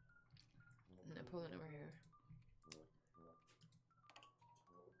 Napoleon over here.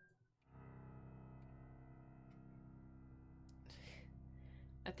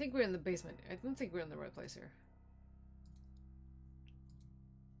 I think we're in the basement. I don't think we're in the right place here.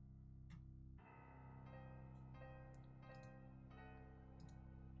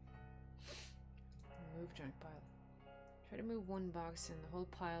 Move junk pile. Try to move one box and the whole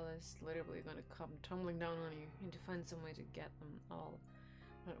pile is literally gonna come tumbling down on you. You need to find some way to get them all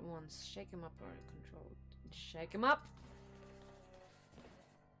at once. Shake them up or control. Shake them up!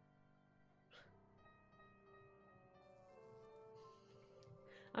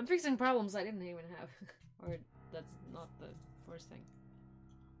 I'm fixing problems I didn't even have. Or that's not the first thing.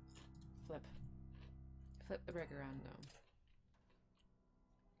 Flip. Flip the brick around now.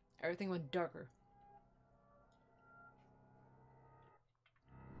 Everything went darker.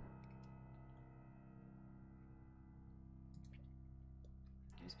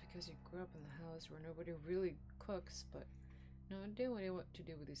 Just because you grew up in the house where nobody really cooks, but no idea what to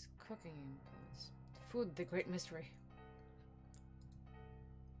do with these cooking implements. Food, the great mystery.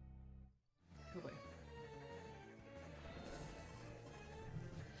 Go away.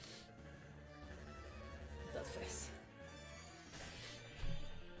 That face.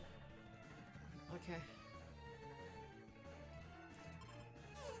 Okay.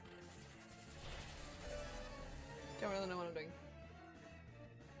 Don't really know what I'm doing.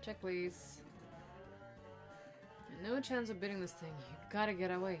 Check, please. No chance of beating this thing. You gotta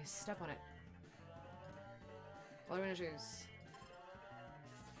get away. Step on it. Ballerina shoes.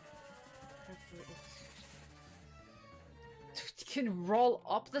 You can roll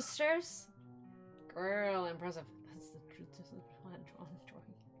up the stairs? Girl, impressive. That's the truth. This is what I'm drawing.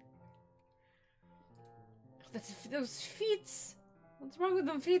 That's those feet. What's wrong with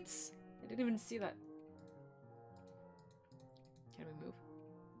them feet? I didn't even see that. Can we move?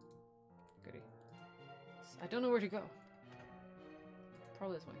 Goody. I don't know where to go.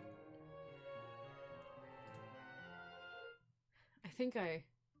 Probably this way. I think I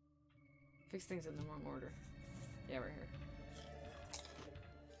fixed things in the wrong order. Yeah, right here.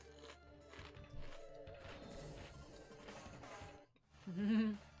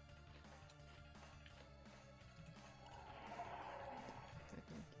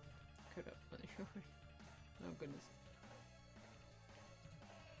 Could have.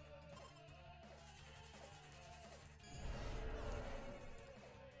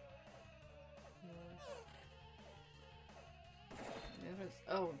 What is...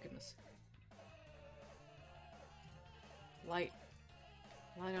 Oh, goodness. Light.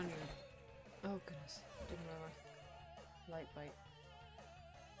 Light on you. Oh, goodness. Didn't remember. Light bite.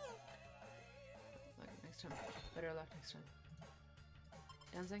 Like, next time. Better luck next time.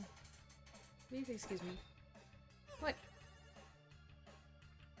 Dancing? Please excuse me. What?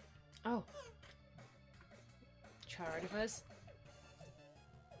 Oh. Charred of us.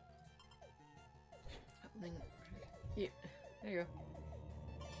 Yeah. There you go.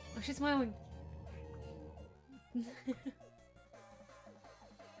 Oh, she's smiling.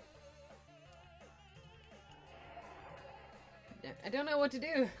 I don't know what to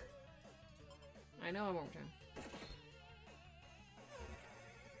do. I know I won't turn.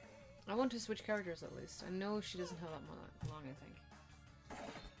 I want to switch characters at least. I know she doesn't have that long, I think.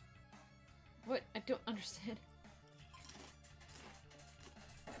 What? I don't understand.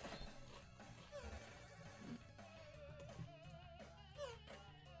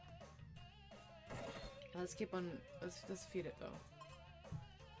 Let's keep on. Let's feed it though.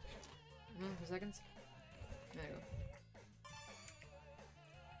 For seconds. There you go.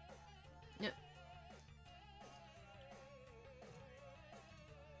 Yep.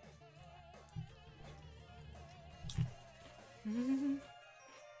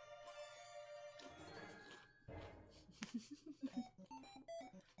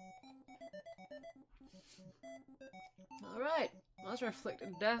 Alright. Monster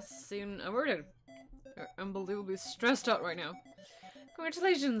afflicted death scene averted. You're unbelievably stressed out right now.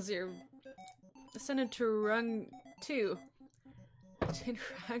 Congratulations, you're ascended to rank 2. Attained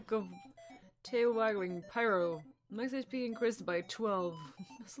rank of tail waggling pyro. Max HP increased by 12.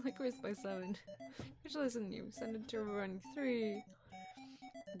 Muscle increased by 7. Congratulations, you ascended to rank 3.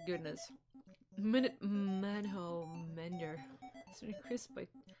 Goodness. Minute manhole mender. So increased by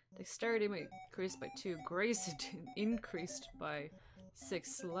dexterity increased by 2. Grace increased by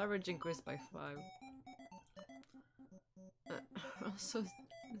 6. Leverage increased by 5. Also,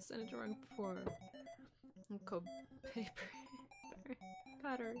 ascended to rank 4. Called paper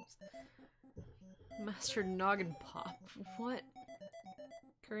patterns. Master noggin pop. What?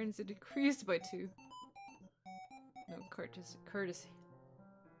 Currency decreased by 2. No courtesy.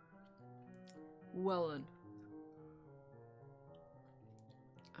 Well then.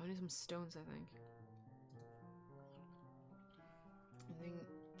 I need some stones, I think.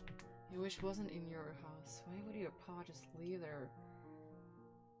 Your wish wasn't in your house. Why would your paw just leave their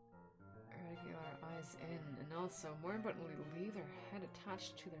regular eyes in? And also, more importantly, leave their head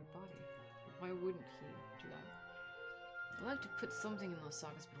attached to their body. Why wouldn't he do that? I'd like to put something in those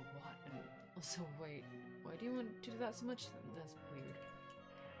sockets, but what? And also, wait, why do you want to do that so much? That's weird.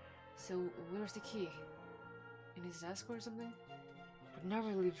 So, where's the key? In his desk or something? But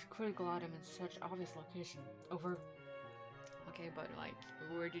never leave critical item in such obvious location. Over. Okay, but like,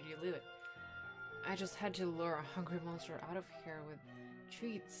 where did you leave it? I just had to lure a hungry monster out of here with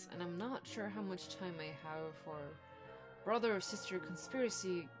treats, and I'm not sure how much time I have for brother or sister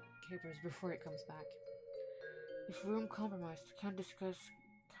conspiracy capers before it comes back. If room compromised, can't discuss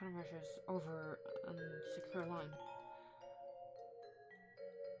countermeasures over unsecure line.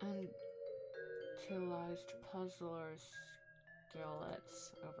 Utilized puzzlers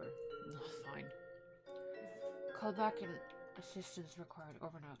skeletons over. Fine. Call back and assistance required.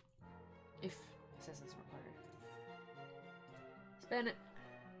 Over now. If assistance required. Spin it.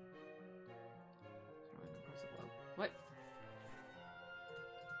 What?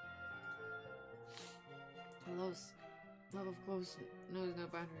 Love of close knows no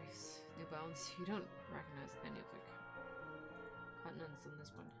boundaries, no bounds. You don't recognize any of the continents in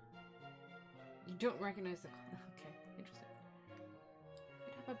this one. You don't recognize the okay, interesting.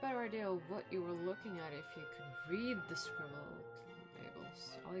 You'd have a better idea of what you were looking at if you could read the scribble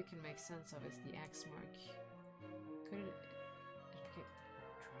labels. All you can make sense of is the X mark. Could it indicate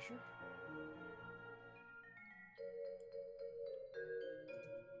treasure?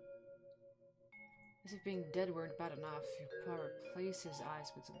 As if being dead weren't bad enough, your power replace his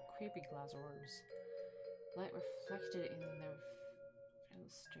eyes with some creepy glass orbs. Light reflected in their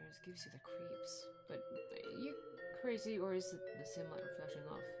stairs gives you the creeps. But are you crazy, or is it the same light reflection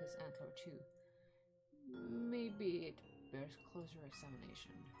off his antler too? Maybe it bears closer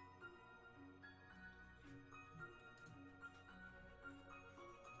examination.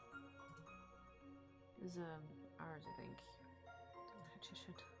 This is ours, I think.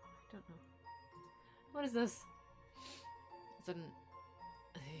 I don't know. What is this? It's an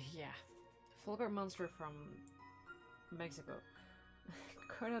yeah, Fulgur monster from Mexico.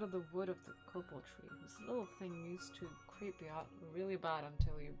 Cut out of the wood of the copal tree. This little thing used to creep you out really bad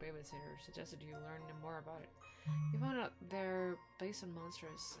until your babysitter suggested you learn more about it. You found out they're based on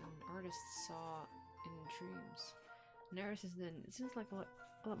monsters and artists saw in dreams. And ever since then, it seems like a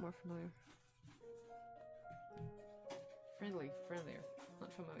lot more familiar. Friendlier,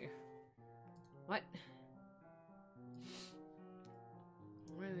 not familiar. What?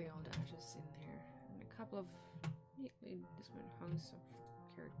 What are the old ashes in here? And a couple of neatly dismantled hunks of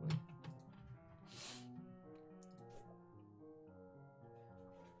carrot wood.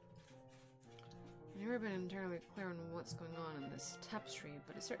 I've never been entirely clear on what's going on in this tapestry,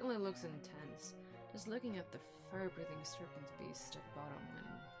 but it certainly looks intense. Just looking at the fire-breathing serpent beast at the bottom and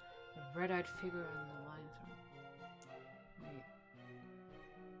the red-eyed figure on the lion throne. Wait.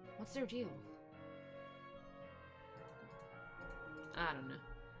 What's their deal? I don't know.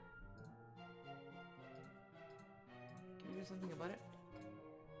 Can you do something about it?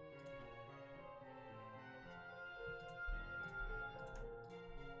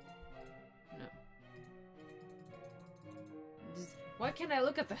 No. Why can't I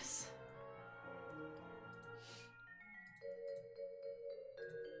look at this?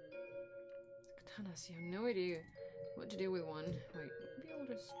 Katanas, you have no idea what to do with one. Wait, maybe I'll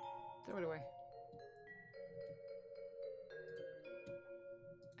just throw it away.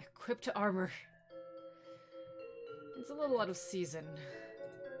 Equipped armor. It's a little out of season.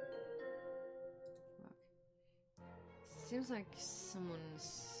 Look. Seems like someone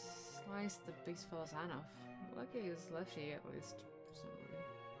sliced the big fella's hand off. Lucky he's lefty, at least, presumably.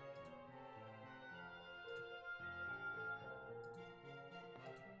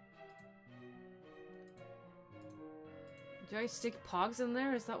 Do I stick pogs in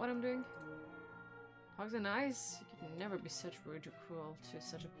there? Is that what I'm doing? Pogs and eyes? You could never be such rude or cruel to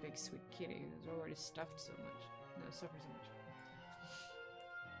such a big sweet kitty who's already stuffed so much. No, suffers so much.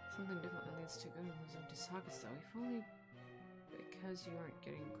 Something definitely leads to good in those empty sockets though, if only because you aren't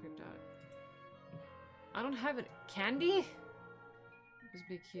getting creeped out. I don't have it. Candy? This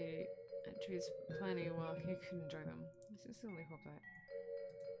big kitty treats plenty while he could enjoy them. I sincerely hope that.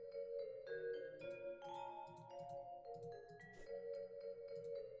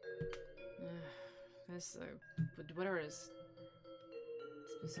 This, whatever it is.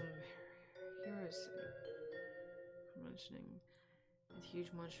 Some heroes mentioning with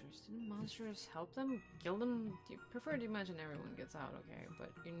huge monsters. Didn't monsters help them? Kill them? You prefer to imagine everyone gets out, okay?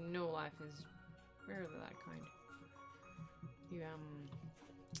 But you know life is rarely that kind. You,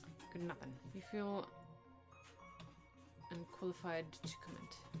 good nothing. You feel unqualified to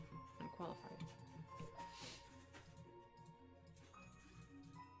comment. Unqualified.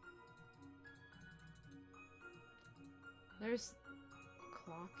 There's a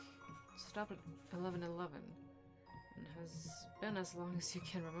clock. Stopped at 11:11 and has been as long as you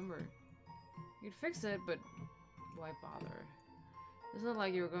can remember. You'd fix it, but why bother? It's not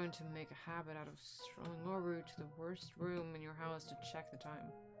like you were going to make a habit out of strolling over to the worst room in your house to check the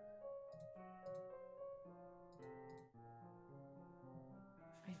time.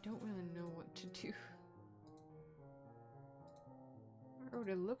 I don't really know what to do. I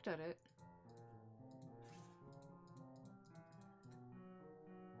already looked at it.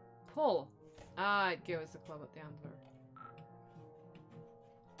 Pull! Ah, it gives the club at the antler.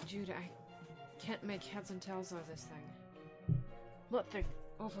 Jude, I can't make heads and tails out of this thing. What thing?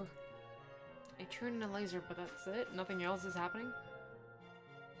 Over. I turned in a laser, but that's it? Nothing else is happening?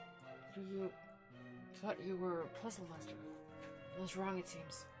 You thought you were a puzzle master. I was wrong, it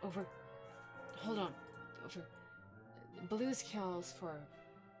seems. Over. Hold on. Over. Blue scales for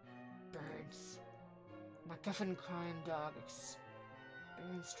birds. MacGuffin crime dog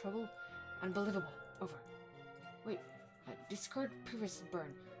experience trouble. Unbelievable. Over. Wait. Discard previous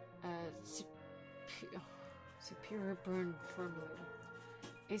burn. Superior burn formulated.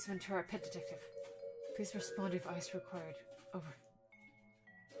 Ace Ventura, pet detective. Please respond if ice required. Over.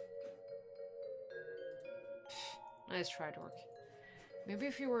 Nice try, Dork. Maybe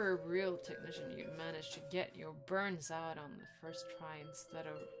if you were a real technician, you'd manage to get your burns out on the first try instead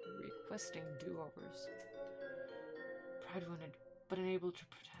of requesting do-overs. Pride wounded, but unable to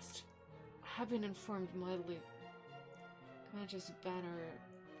protest. I have been informed mildly. Comanche's banner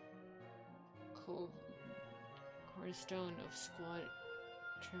cornerstone of squad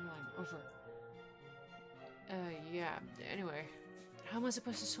trimline. Over. Yeah. Anyway, how am I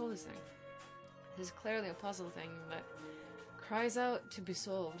supposed to solve this thing? This is clearly a puzzle thing that cries out to be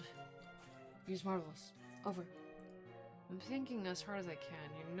solved. Use marbles. Over. I'm thinking as hard as I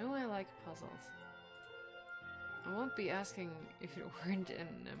can. You know I like puzzles. I won't be asking if it weren't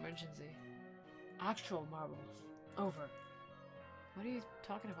an emergency. Actual marbles. Over. What are you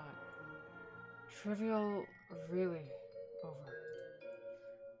talking about? Trivial, really. Over.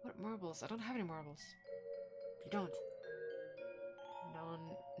 What marbles? I don't have any marbles. You don't.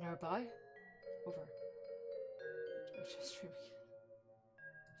 None nearby? Over. I'm just dreaming.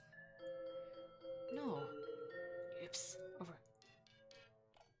 No. Oops. Over.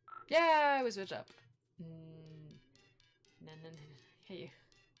 Yeah, we switched up. No, no, no, no. Hey, you.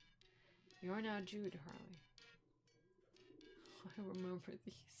 You are now Jude, Harley. I remember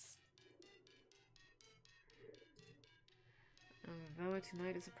these. Though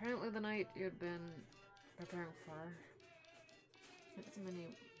tonight is apparently the night you had been preparing for. Not so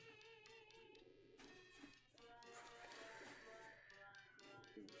many.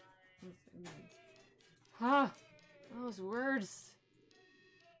 Ah! Those words!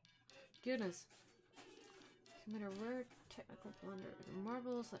 Goodness. You made a rare technical blunder. The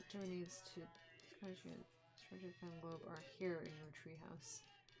marbles that Joey needs to treasure found globe are here in your treehouse.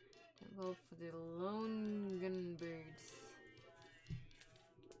 Temple for the Longan birds.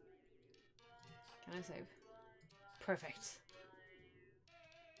 Can I save? Perfect.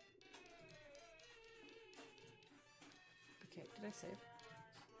 Okay, did I save?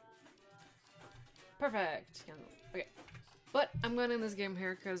 Perfect! Okay. But I'm gonna end this game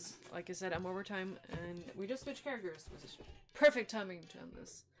here because, like I said, I'm over time and we just switched characters, which is perfect timing to end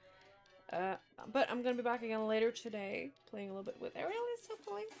this. But I'm gonna be back again later today, playing a little bit with Ariel,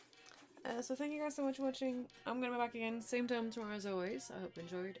 hopefully. So thank you guys so much for watching. I'm gonna be back again, same time tomorrow as always. I hope you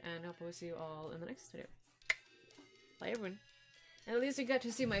enjoyed, and I hope I see you all in the next video. Bye everyone. And at least you got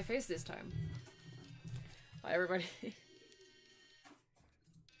to see my face this time. Bye everybody.